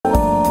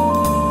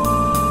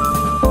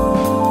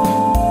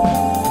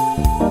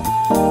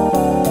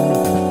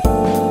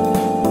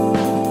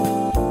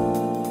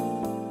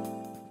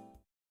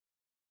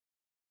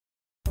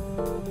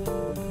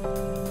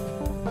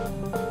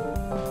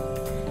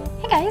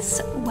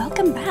guys,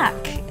 welcome back.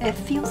 It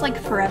feels like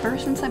forever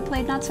since I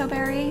played Not So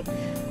Berry.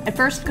 At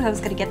first because I was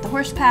going to get the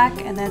horse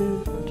pack, and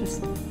then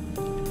just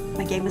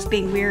my game was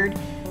being weird.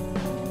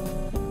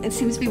 It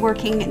seems to be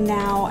working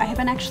now. I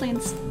haven't actually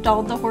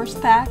installed the horse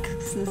pack,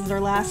 so this is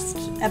our last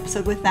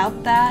episode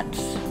without that.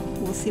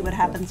 We'll see what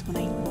happens when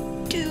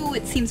I do.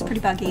 It seems pretty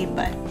buggy,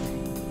 but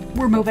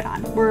we're moving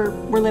on. We're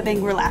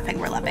living, we're laughing,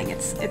 we're loving.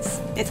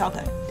 It's all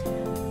good.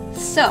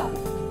 So,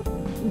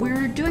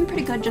 we're doing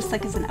pretty good, just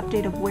like as an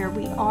update of where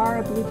we are.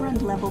 I believe we're on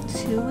level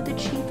 2 with the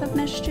Chief of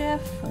Mischief.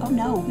 Oh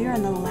no, we're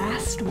on the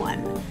last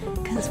one,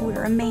 because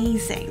we're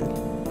amazing.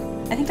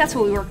 I think that's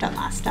what we worked on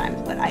last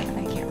time, but I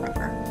can't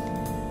remember.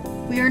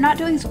 We are not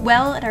doing as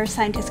well at our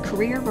scientist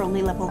career. We're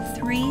only level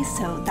 3,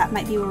 so that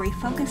might be where we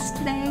focus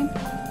today.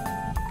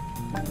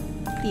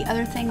 The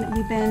other thing that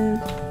we've been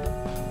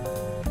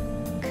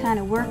kind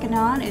of working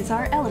on is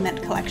our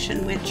element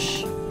collection,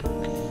 which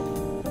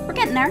we're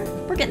getting there.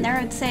 We're getting there.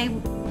 I'd say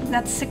we've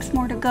got 6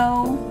 more to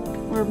go.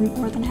 We're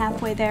more than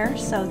halfway there,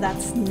 so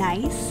that's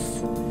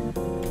nice.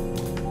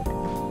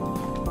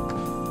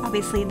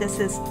 Obviously, this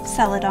is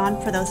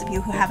Celadon, for those of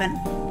you who haven't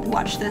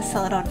watched this,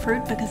 Celadon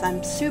Fruit, because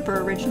I'm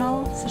super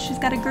original. So she's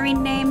got a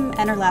green name,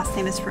 and her last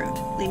name is Fruit.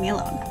 Leave me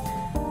alone.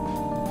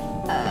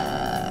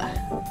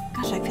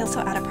 Gosh, I feel so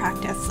out of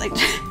practice. Like,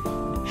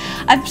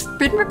 I've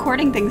been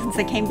recording things since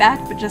I came back,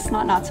 but just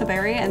not So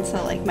Berry, and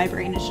so like my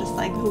brain is just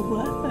like,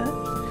 what?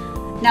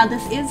 Now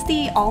this is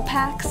the all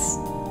packs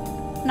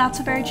Not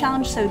So Berry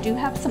challenge, so do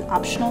have some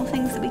optional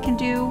things that we can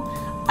do.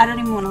 I don't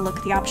even want to look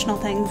at the optional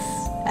things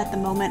at the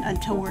moment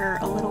until we're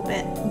a little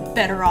bit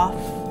better off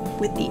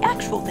with the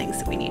actual things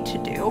that we need to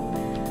do.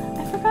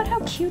 I forgot how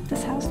cute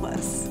this house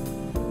was.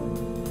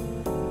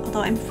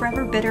 Although I'm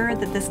forever bitter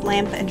that this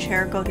lamp and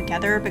chair go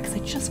together, because I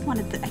just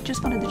wanted the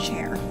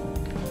chair.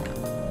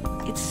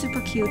 It's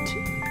super cute.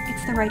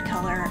 It's the right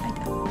color.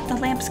 The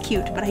lamp's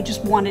cute, but I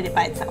just wanted it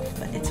by itself,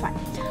 but it's fine.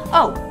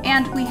 Oh,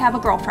 and we have a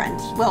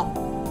girlfriend. Well,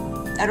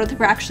 I don't think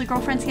we're actually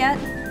girlfriends yet,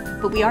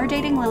 but we are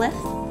dating Lilith.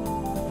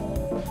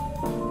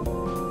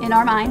 In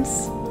our minds.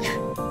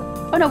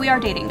 Oh no, we are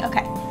dating.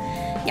 Okay.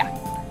 Yeah.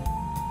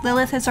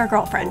 Lilith is our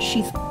girlfriend.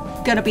 She's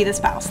gonna be the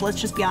spouse.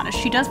 Let's just be honest.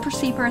 She does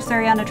perceive her as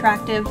very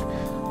unattractive.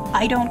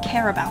 I don't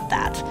care about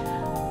that.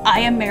 I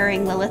am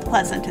marrying Lilith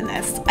Pleasant in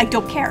this. I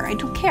don't care. I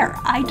don't care.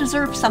 I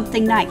deserve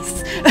something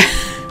nice.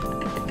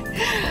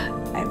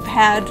 I've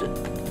had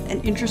an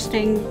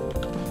interesting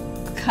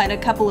kind of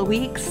couple of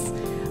weeks.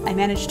 I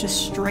managed to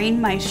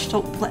strain my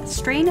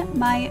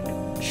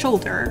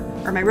shoulder,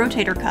 or my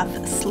rotator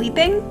cuff,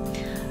 sleeping.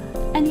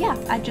 And yeah,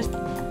 I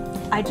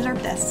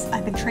deserve this.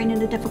 I've been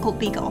training a difficult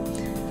beagle.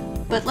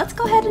 But let's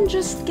go ahead and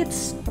just get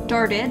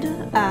started.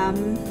 I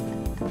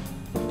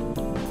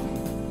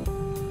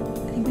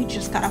think we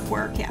just got off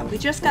work. Yeah, we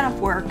just got off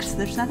work, so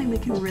there's nothing we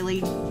can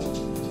really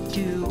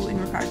do in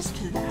regards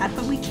to that.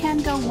 But we can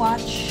go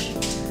watch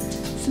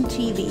some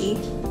TV.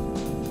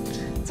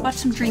 Let's watch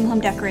some Dream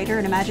Home Decorator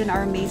and imagine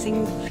our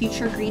amazing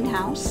future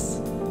greenhouse.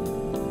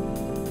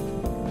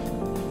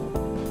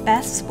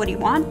 Bess, what do you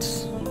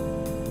want?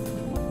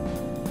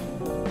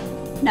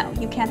 No,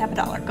 you can't have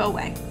 $1. Go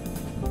away.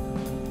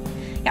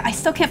 Yeah, I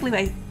still can't believe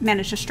I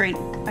managed to strain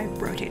my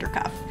rotator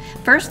cuff.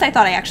 First, I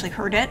thought I actually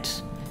hurt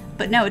it,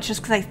 but no, it's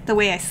just because the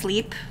way I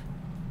sleep.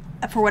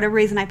 For whatever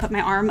reason, I put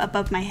my arm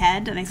above my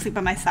head and I sleep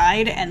on my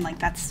side, and like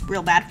that's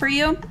real bad for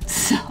you.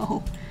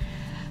 So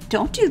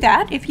don't do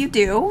that if you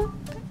do,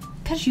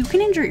 because you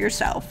can injure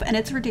yourself, and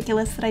it's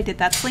ridiculous that I did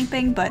that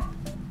sleeping, but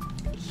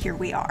here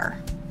we are.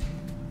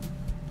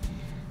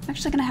 I'm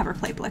actually gonna have her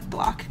play Blick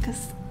Block,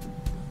 because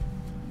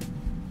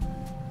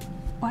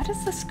why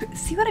does this,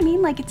 see what I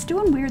mean? Like, it's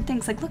doing weird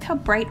things. Like, look how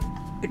bright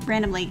it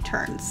randomly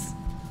turns.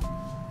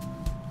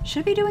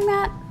 Should it be doing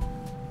that?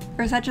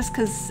 Or is that just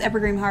because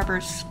Evergreen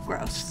Harbor's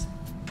gross?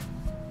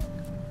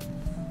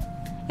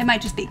 It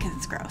might just be because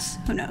it's gross.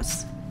 Who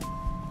knows?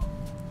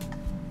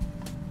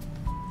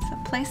 So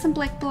play some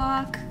Blick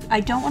Block. I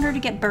don't want her to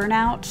get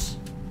burnout.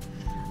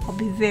 I'll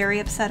be very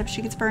upset if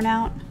she gets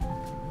burnout.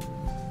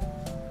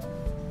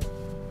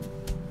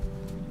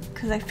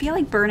 Because I feel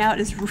like burnout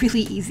is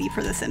really easy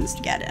for The Sims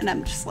to get, and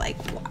I'm just like,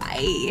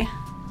 why?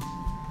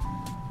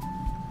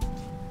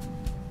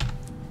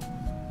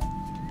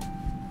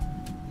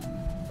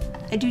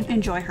 I do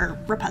enjoy her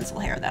Rapunzel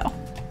hair, though.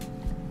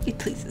 It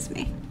pleases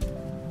me.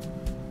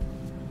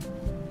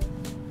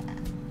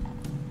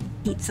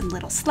 Eat some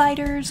little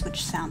sliders,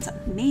 which sounds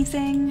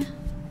amazing.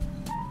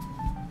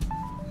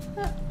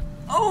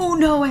 Oh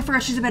no, I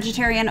forgot she's a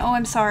vegetarian. Oh,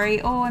 I'm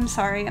sorry. Oh, I'm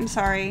sorry. I'm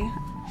sorry.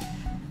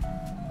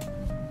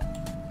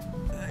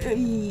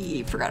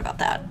 I forgot about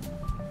that.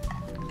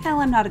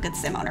 Well, I'm not a good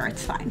sim owner.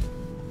 It's fine.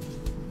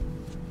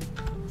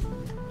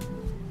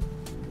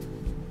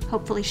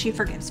 Hopefully she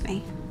forgives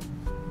me.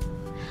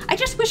 I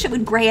just wish it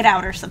would gray it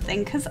out or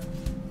something, because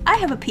I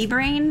have a pea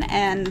brain,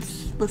 and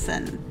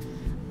listen,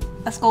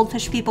 us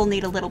goldfish people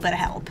need a little bit of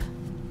help.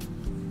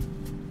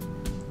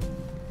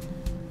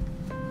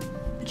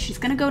 But she's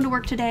gonna go to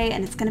work today,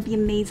 and it's gonna be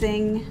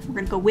amazing. We're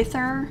gonna go with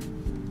her.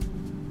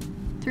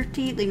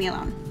 30, leave me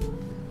alone.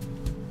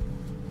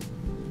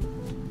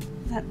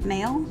 that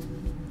male?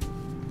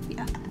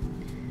 Yeah.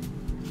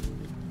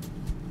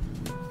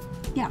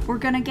 Yeah, we're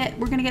gonna get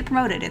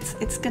promoted.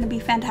 It's gonna be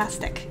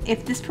fantastic.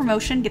 If this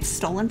promotion gets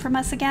stolen from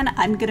us again,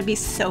 I'm gonna be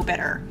so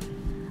bitter.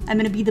 I'm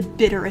gonna be the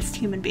bitterest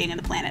human being on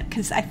the planet,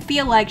 because I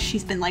feel like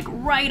she's been like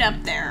right up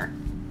there.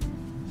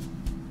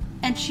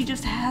 And she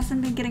just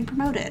hasn't been getting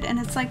promoted. And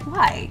it's like,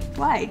 why?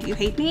 Why? Do you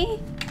hate me?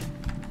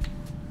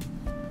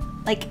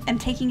 Like, I'm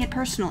taking it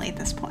personally at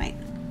this point.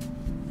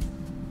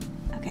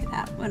 Okay,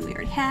 that one we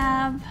already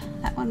have.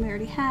 That one we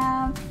already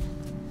have.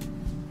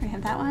 We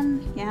have that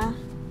one? Yeah.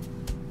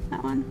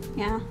 That one?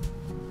 Yeah.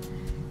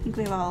 I think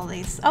we have all of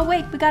these. Oh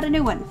wait, we got a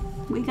new one.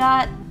 We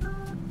got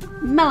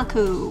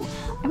Meliku.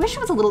 I wish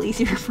it was a little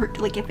easier for,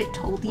 like, if it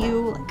told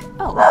you, like,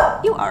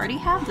 oh, you already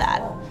have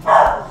that.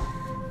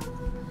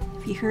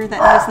 If you hear that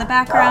noise in the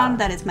background,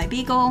 that is my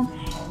beagle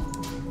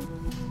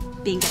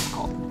being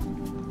difficult.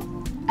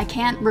 I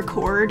can't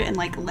record and,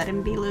 like, let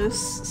him be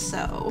loose,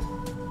 so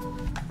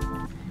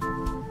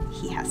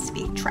he has to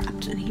be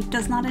trapped, and he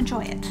does not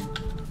enjoy it.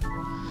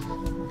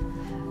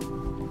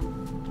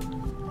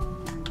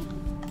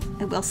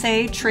 I will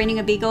say, training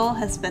a beagle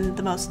has been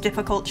the most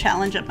difficult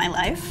challenge of my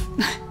life.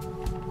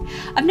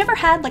 I've never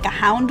had, like, a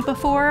hound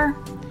before.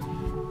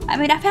 I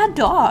mean, I've had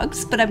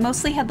dogs, but I've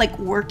mostly had, like,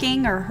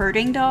 working or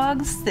herding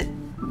dogs that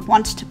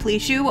want to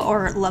please you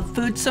or love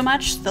food so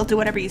much they'll do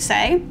whatever you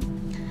say.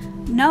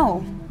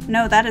 No,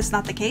 that is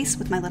not the case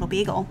with my little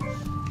beagle.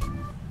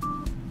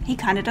 He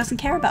kind of doesn't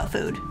care about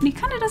food, and he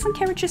kind of doesn't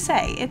care what you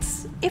say.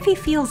 It's if he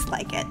feels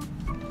like it.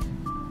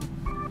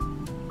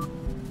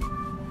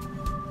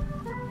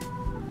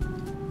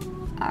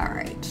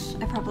 Alright,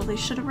 I probably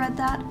should have read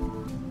that.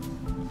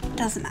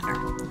 Doesn't matter.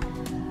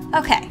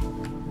 Okay.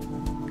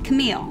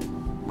 Camille,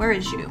 where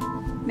is you?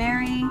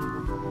 Mary,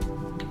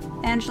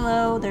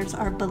 Angelo, there's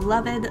our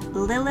beloved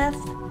Lilith.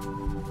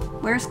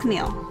 Where's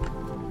Camille?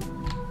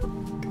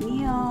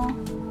 Camille.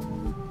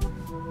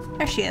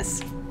 There she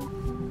is.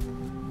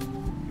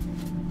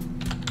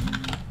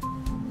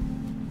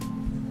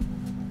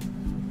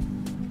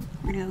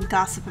 We're gonna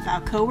gossip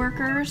about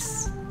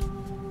coworkers.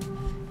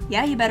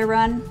 Yeah, you better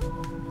run.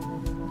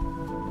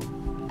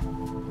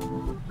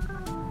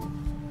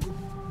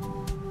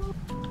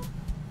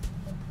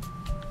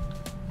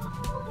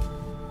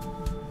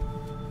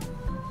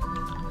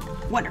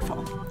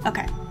 Wonderful.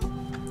 Okay.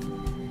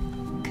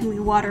 Can we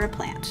water a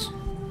plant?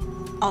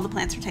 All the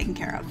plants are taken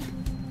care of.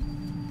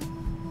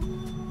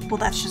 Well,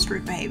 that's just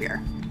rude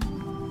behavior.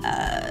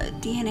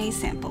 DNA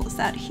sample, is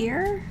that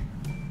here?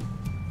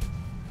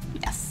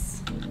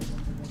 Yes.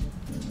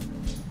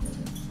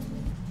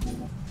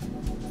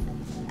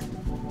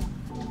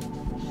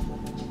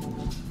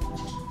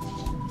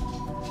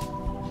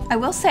 I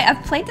will say,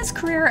 I've played this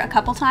career a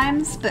couple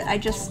times, but I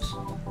just...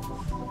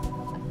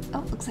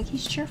 Oh, looks like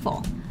he's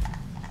cheerful.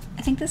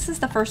 I think this is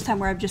the first time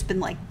where I've just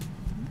been, like,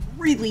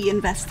 really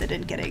invested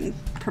in getting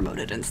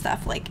promoted and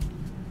stuff. Like,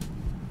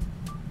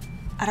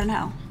 I don't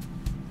know.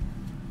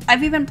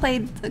 I've even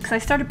played, because I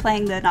started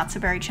playing the Not So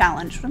Very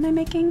Challenge. What am I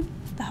making?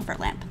 The hover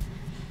lamp.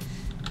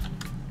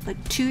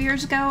 Like 2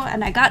 years ago,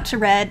 and I got to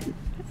red,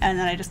 and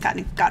then I just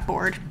got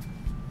bored.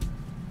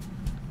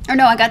 Or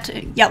no, I got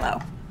to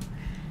yellow.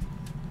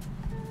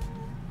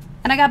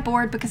 And I got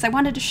bored because I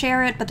wanted to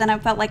share it, but then I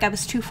felt like I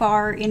was too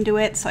far into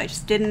it, so I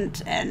just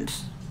didn't, and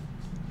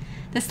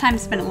this time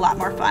it's been a lot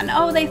more fun.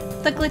 Oh, the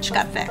glitch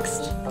got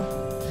fixed.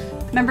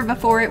 Remember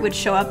before it would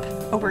show up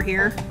over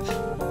here?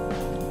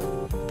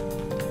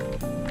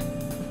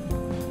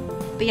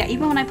 But yeah,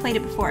 even when I played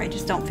it before, I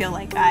just don't feel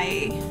like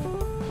I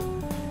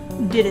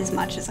did as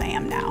much as I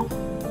am now.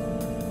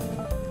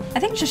 I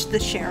think just the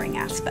sharing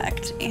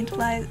aspect.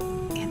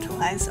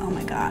 Analyze, oh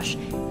my gosh.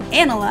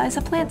 Analyze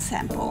a plant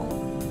sample.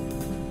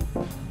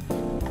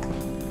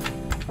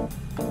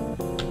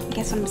 I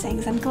guess what I'm saying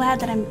is I'm glad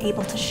that I'm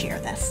able to share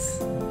this.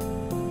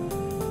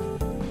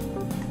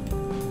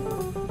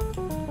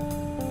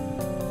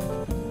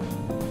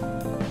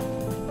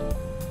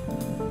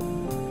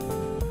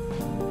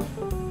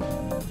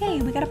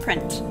 Yay, we got a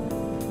print.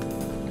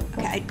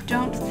 Okay, I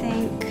don't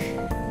think...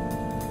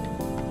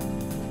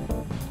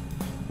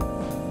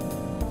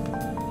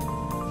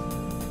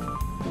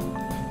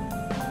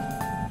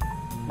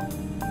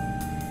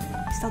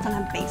 I still don't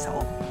have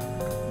basil,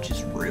 which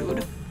is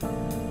rude.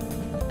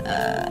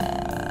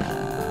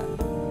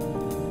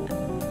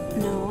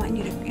 No, I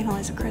need to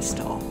analyze a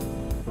crystal.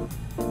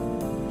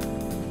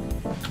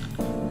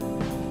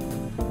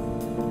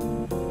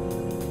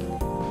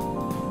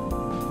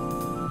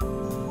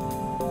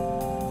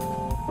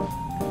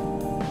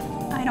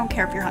 I don't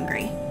care if you're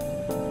hungry.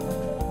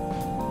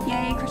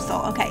 Yay,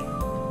 crystal. Okay,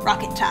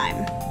 rocket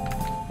time.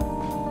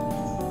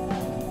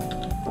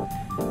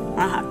 I don't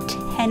know how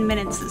 10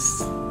 minutes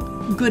is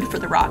good for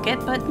the rocket,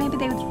 but maybe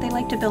they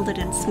like to build it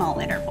in small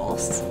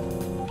intervals.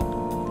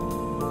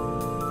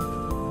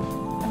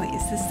 Oh wait,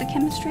 is this the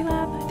chemistry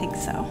lab? I think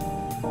so.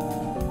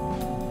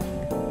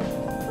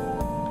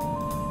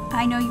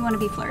 I know you want to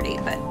be flirty,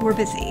 but we're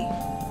busy.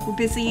 We're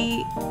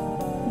busy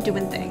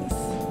doing things.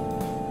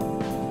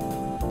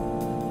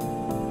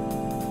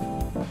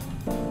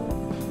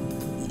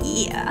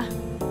 Yeah.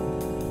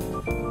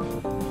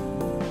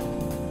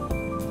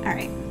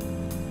 Alright.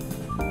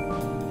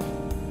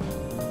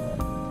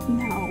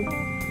 No.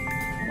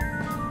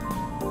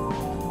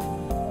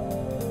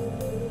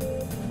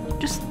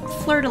 Just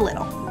flirt a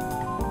little.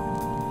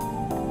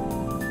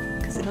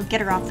 Because it'll get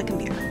her off the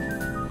computer.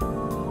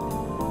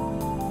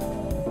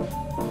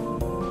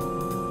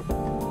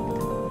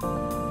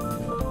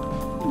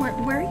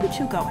 Where are you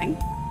two going?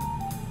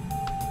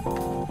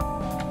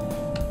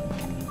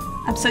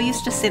 I'm so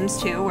used to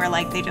Sims 2, where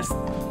like they just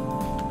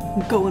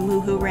go and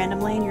woohoo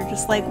randomly, and you're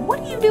just like, what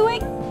are you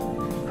doing?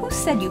 Who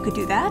said you could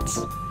do that?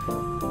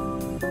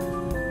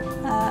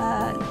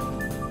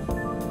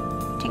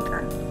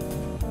 Tinker.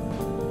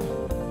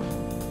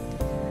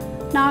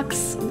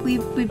 Nox,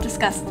 we've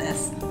discussed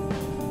this.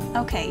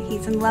 Okay,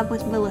 he's in love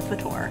with Lilith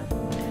Vitor.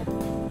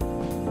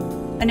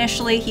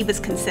 Initially, he was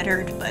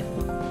considered, but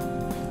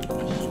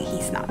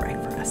he's not right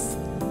for us.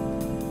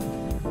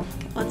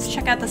 Okay, let's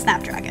check out the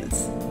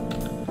Snapdragons.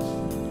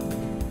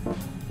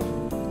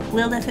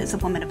 Lilith is a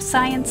woman of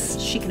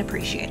science. She can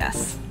appreciate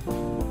us.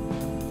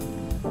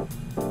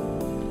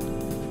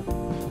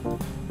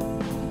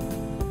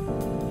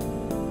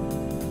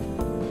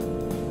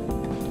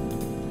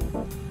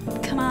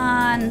 Come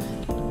on.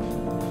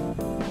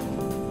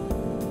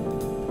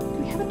 Do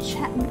we have a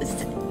chat?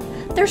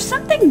 There's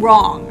something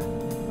wrong.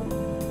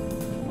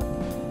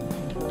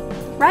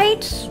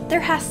 Right? There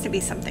has to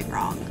be something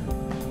wrong.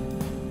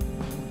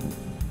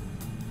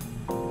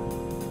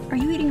 Are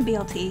you eating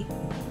BLT?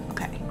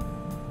 Okay.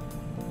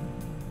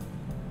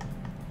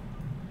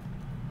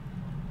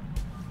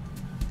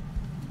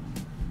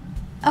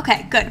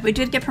 Okay, good. We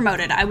did get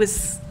promoted. I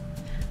was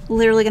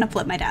literally gonna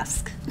flip my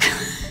desk.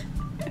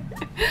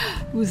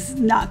 Was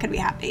not gonna be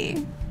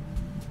happy.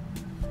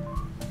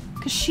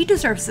 Because she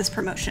deserves this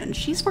promotion.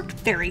 She's worked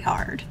very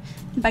hard.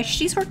 And by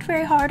she's worked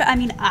very hard, I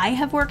mean I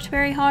have worked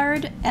very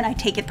hard, and I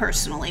take it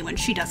personally when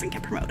she doesn't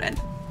get promoted.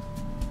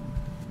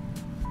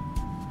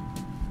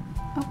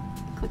 Oh,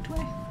 clicked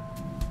away.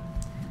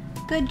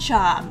 Good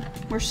job.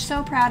 We're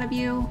so proud of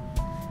you.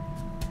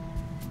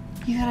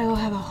 You gotta go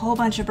have a whole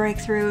bunch of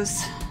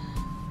breakthroughs.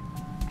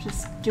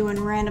 Just doing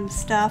random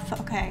stuff.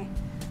 Okay.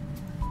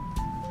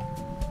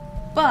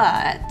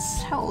 But,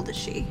 how old is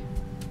she?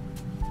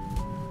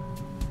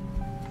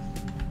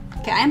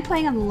 Okay, I am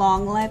playing a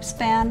long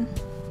lifespan.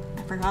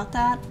 I forgot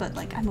that, but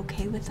like, I'm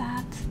okay with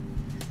that.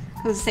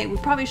 I was gonna say, we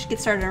probably should get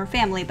started on her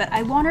family, but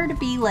I want her to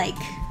be like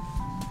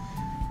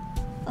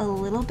a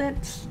little bit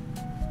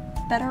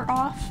better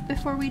off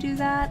before we do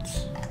that.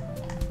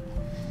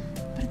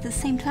 But at the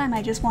same time,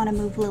 I just want to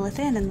move Lilith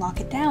in and lock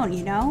it down,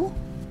 you know?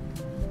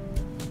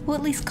 We'll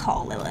at least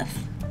call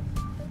Lilith.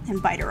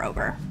 Invite her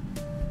over.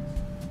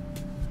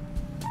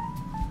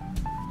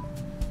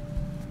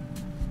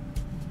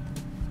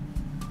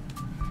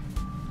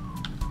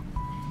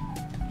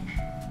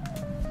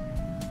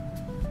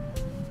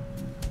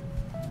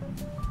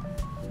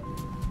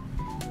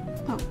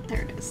 Oh,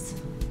 there it is.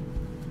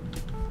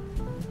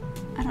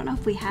 I don't know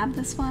if we have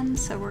this one,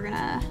 so we're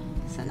gonna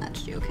send that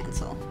to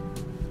GeoCancel.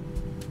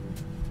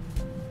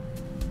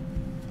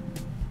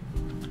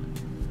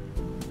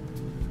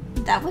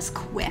 That was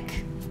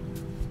quick.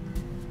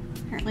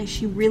 Apparently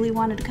she really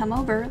wanted to come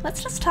over.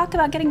 Let's just talk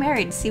about getting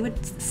married, see what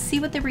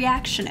the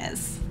reaction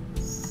is.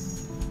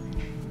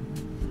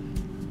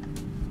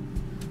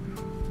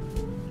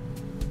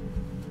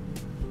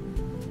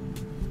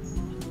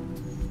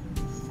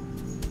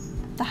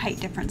 The height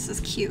difference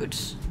is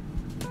cute.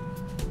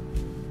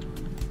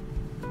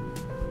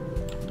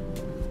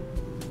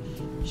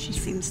 She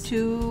seems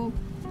to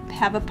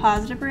have a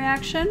positive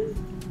reaction.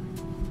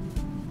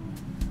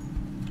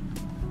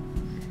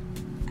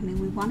 I mean,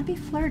 we want to be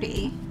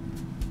flirty.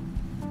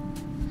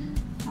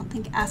 I don't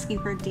think asking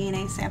for a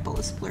DNA sample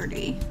is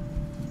flirty.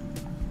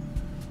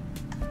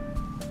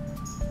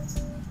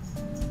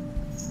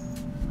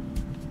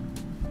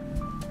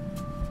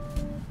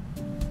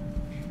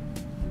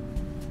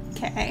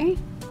 Okay.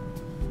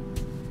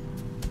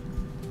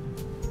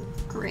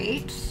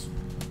 Great.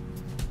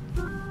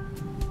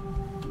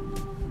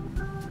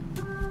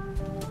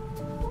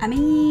 I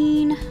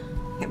mean,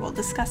 okay, we'll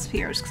discuss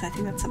fears because I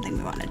think that's something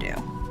we want to do.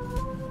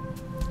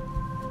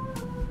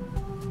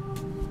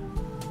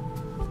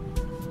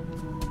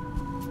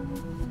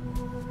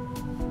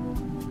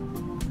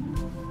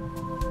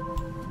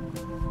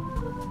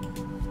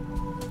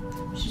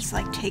 Just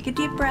like, take a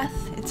deep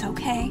breath. It's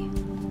okay.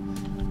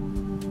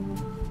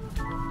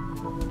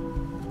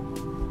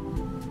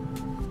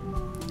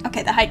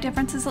 Okay, the height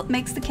difference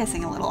makes the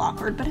kissing a little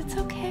awkward, but it's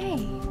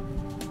okay.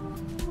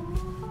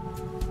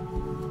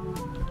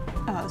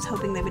 Oh, I was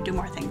hoping they would do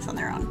more things on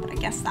their own, but I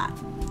guess not.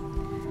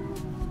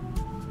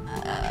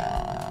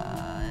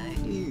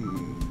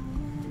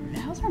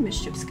 How's our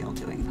mischief skill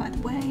doing, by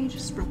the way?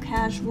 Just real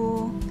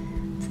casual.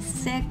 It's a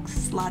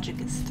 6. Logic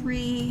is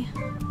 3.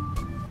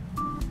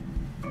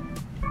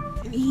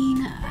 I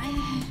mean,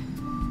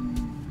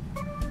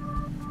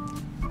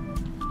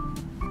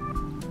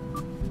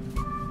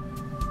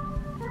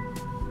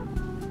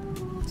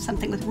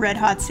 something with red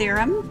hot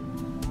serum.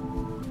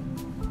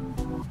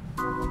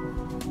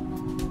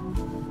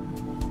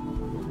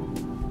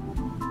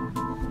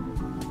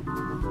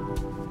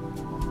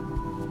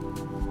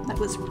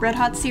 Red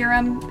hot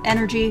serum,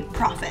 energy,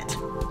 profit.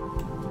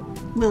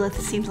 Lilith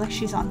seems like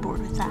she's on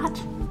board with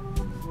that.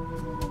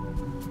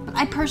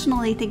 I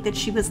personally think that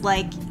she was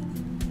like,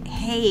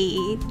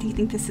 hey, do you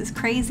think this is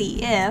crazy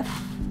if...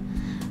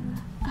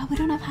 Oh, we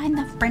don't have high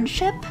enough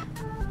friendship?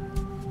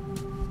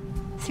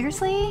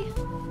 Seriously?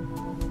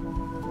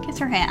 Kiss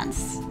her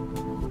hands.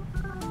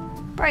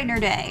 Brighten her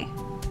day.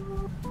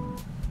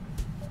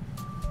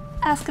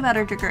 Ask about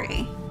her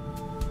degree.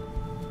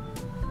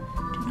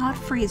 Do not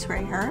freeze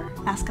ray her.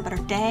 Ask about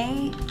her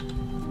day.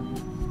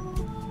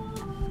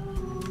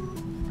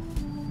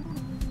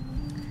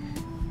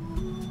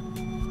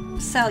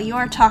 So you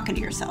are talking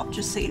to yourself,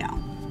 just so you know.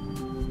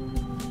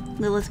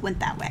 Lilith went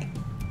that way.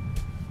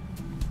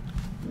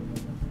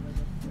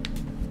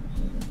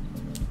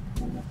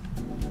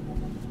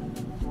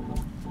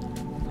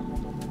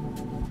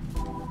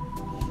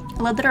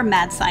 I love that our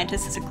mad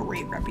scientist has a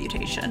great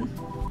reputation.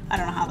 I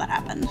don't know how that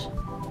happened.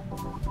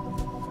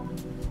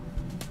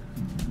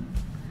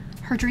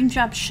 Her dream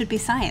job should be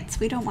science.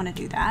 We don't want to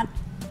do that.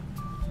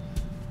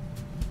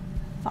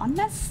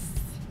 Fondness?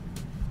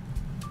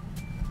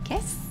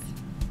 Kiss?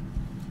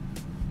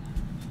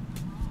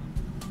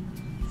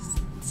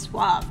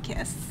 Suave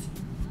kiss.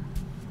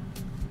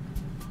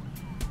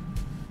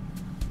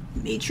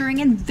 Maturing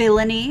in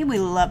villainy. We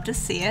love to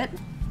see it.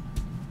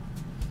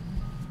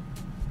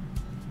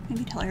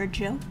 Maybe tell her a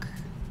joke.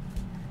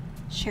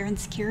 Share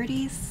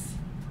insecurities.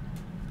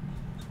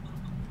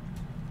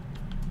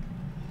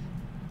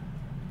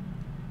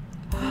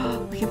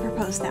 We can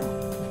propose now.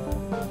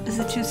 Is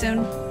it too soon?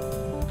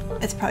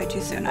 It's probably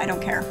too soon. I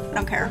don't care. I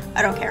don't care.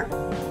 I don't care.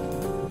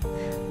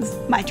 This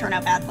might turn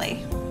out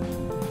badly.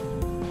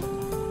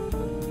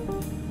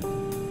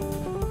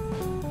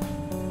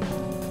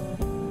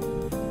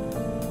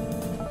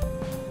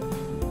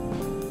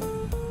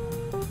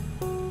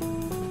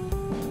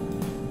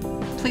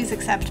 Please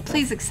accept,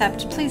 please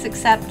accept, please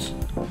accept.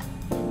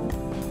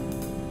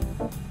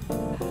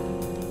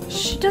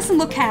 She doesn't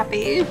look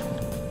happy.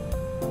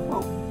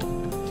 Oh.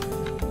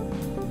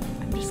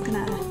 I'm just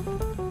gonna...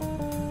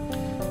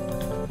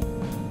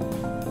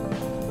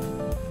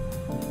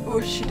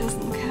 Oh, she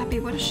doesn't look happy.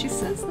 What if she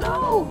says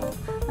no?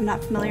 I'm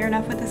not familiar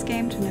enough with this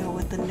game to know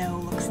what the no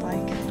looks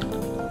like.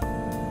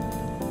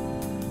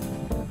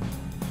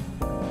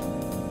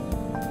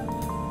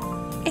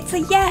 It's a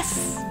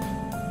yes!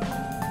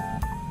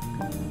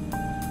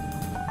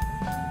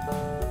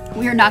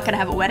 We are not going to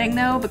have a wedding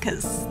though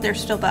because they're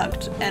still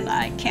bugged and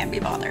I can't be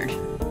bothered.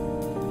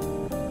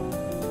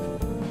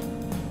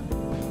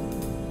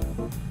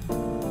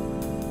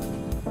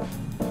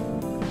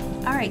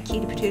 Alright,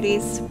 cutie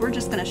patooties, we're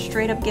just going to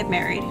straight up get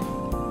married.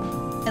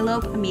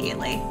 Elope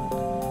immediately.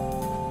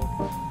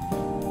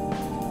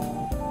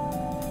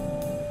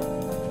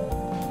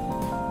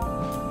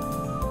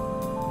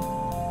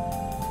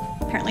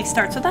 Apparently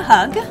starts with a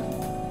hug.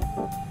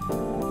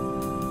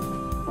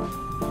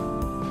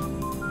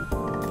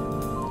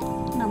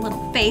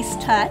 Face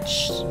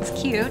touch. It's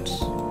cute.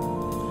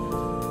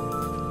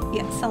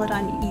 Yeah,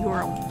 Celadon, you're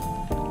a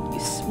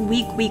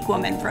weak, weak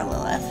woman for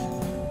Lilith.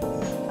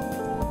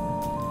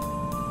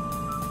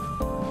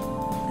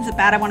 Is it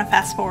bad I want to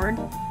fast forward?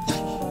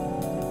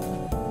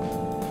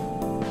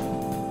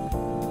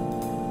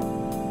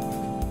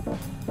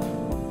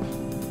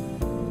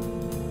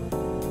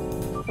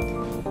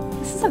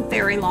 This is a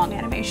very long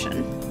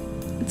animation.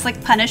 It's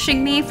like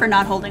punishing me for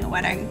not holding a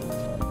wedding.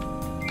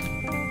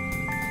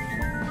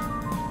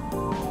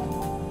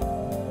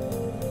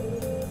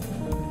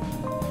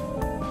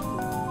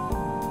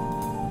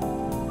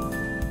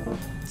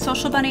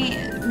 Social Bunny,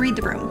 read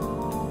the room.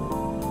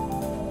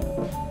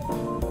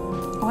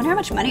 I wonder how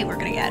much money we're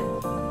gonna get.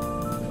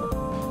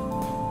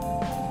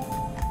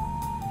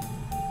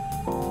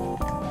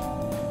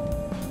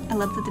 I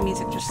love that the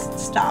music just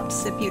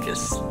stops if you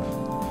just...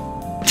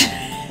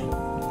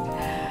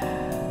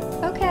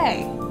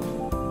 Okay.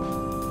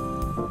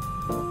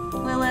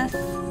 Lilith,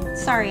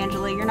 sorry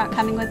Angela, you're not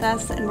coming with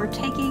us and we're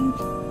taking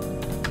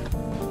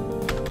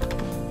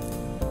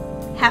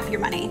half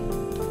your money.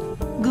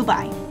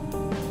 Goodbye.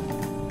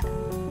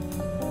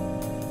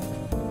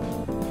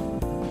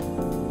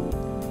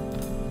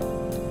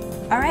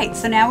 Alright,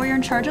 so now we're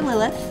in charge of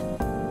Lilith,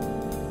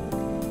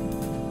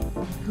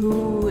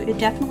 who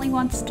definitely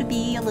wants to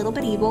be a little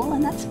bit evil,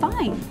 and that's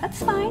fine.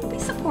 That's fine. We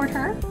support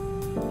her.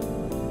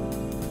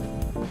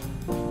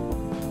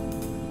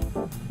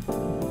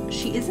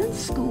 She is in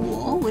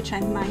school, which I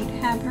might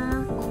have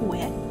her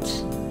quit.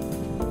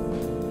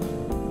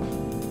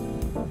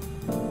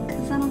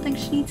 Because I don't think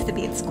she needs to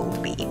be at school to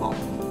be evil.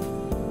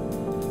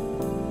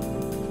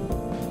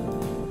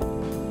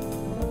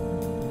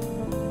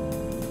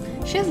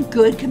 She has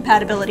good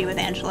compatibility with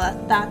Angela.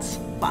 That's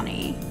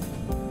funny.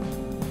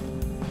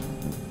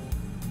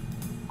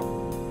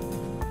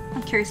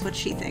 I'm curious what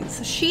she thinks.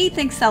 So she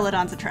thinks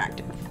Celadon's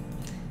attractive.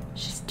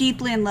 She's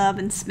deeply in love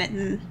and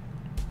smitten.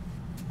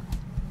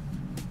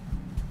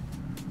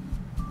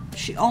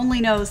 She only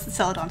knows that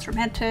Celadon's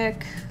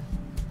romantic.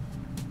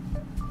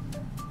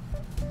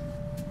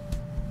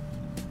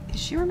 Is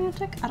she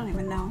romantic? I don't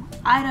even know.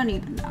 I don't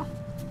even know.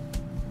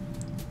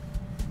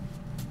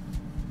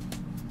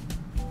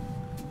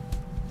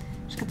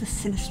 got the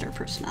sinister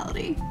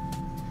personality.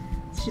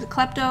 She's a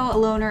klepto, a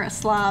loner, a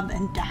slob,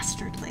 and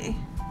dastardly.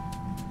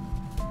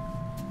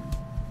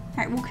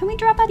 Alright, well, can we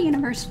drop out of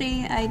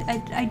university?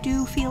 I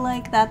do feel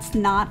like that's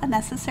not a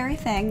necessary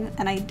thing,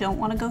 and I don't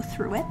want to go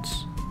through it.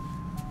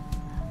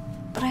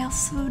 But I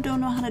also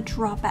don't know how to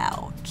drop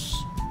out.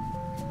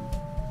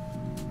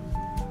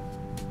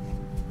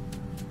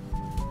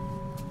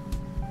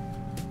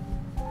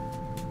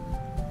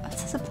 It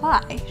says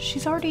apply.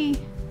 She's already...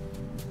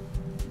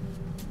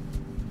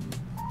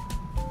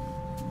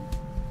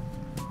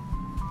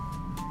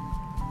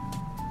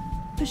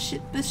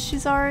 But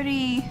she's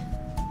already...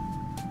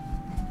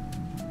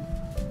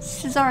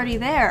 She's already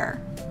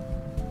there.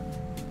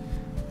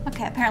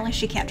 Okay, apparently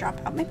she can't drop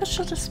out. Maybe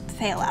she'll just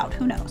fail out.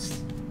 Who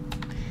knows?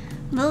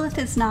 Lilith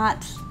is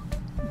not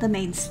the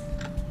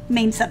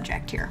main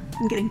subject here.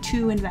 I'm getting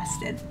too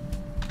invested.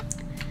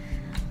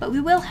 But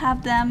we will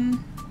have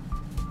them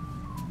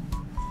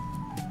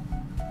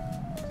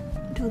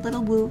do a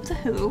little woo of the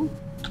who.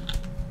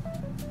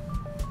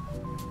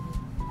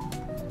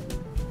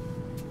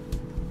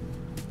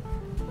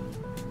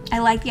 I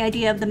like the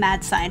idea of the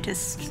mad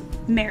scientist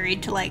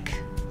married to, like,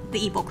 the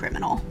evil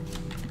criminal.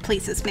 It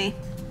pleases me.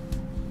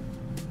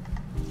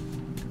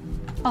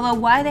 Although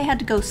why they had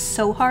to go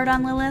so hard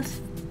on Lilith,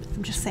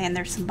 I'm just saying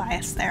there's some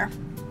bias there.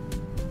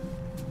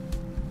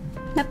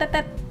 Nep, nep,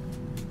 nep.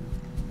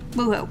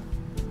 Woohoo.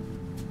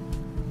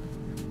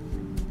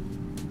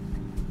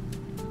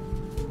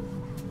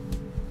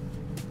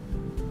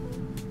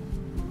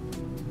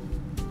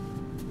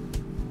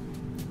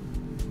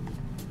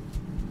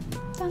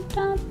 Dun,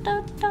 dun,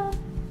 dun, dun.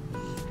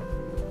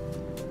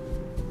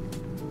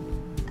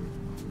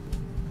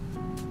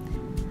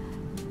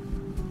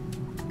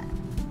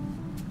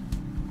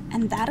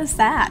 And that is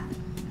that.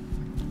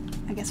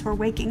 I guess we're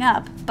waking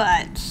up,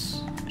 but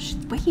she's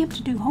waking up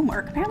to do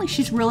homework. Apparently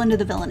she's real into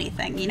the villainy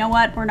thing. You know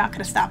what? We're not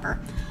gonna stop her.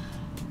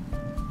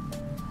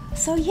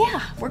 So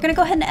yeah, we're gonna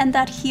go ahead and end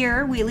that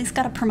here. We at least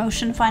got a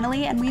promotion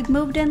finally, and we've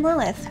moved in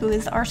Lilith, who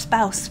is our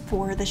spouse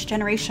for this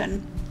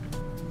generation.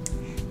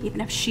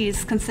 Even if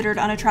she's considered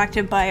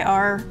unattractive by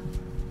our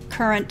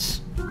current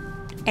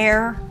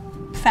heir,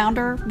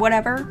 founder,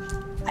 whatever,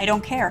 I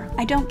don't care.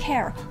 I don't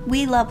care.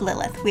 We love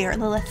Lilith. We are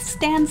Lilith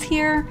stans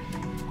here.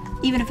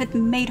 Even if it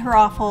made her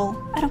awful,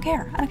 I don't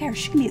care. I don't care.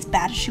 She can be as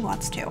bad as she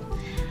wants to.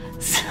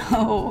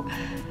 So,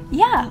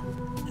 yeah.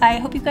 I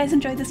hope you guys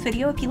enjoyed this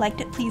video. If you liked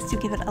it, please do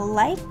give it a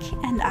like,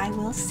 and I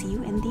will see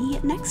you in the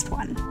next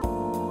one.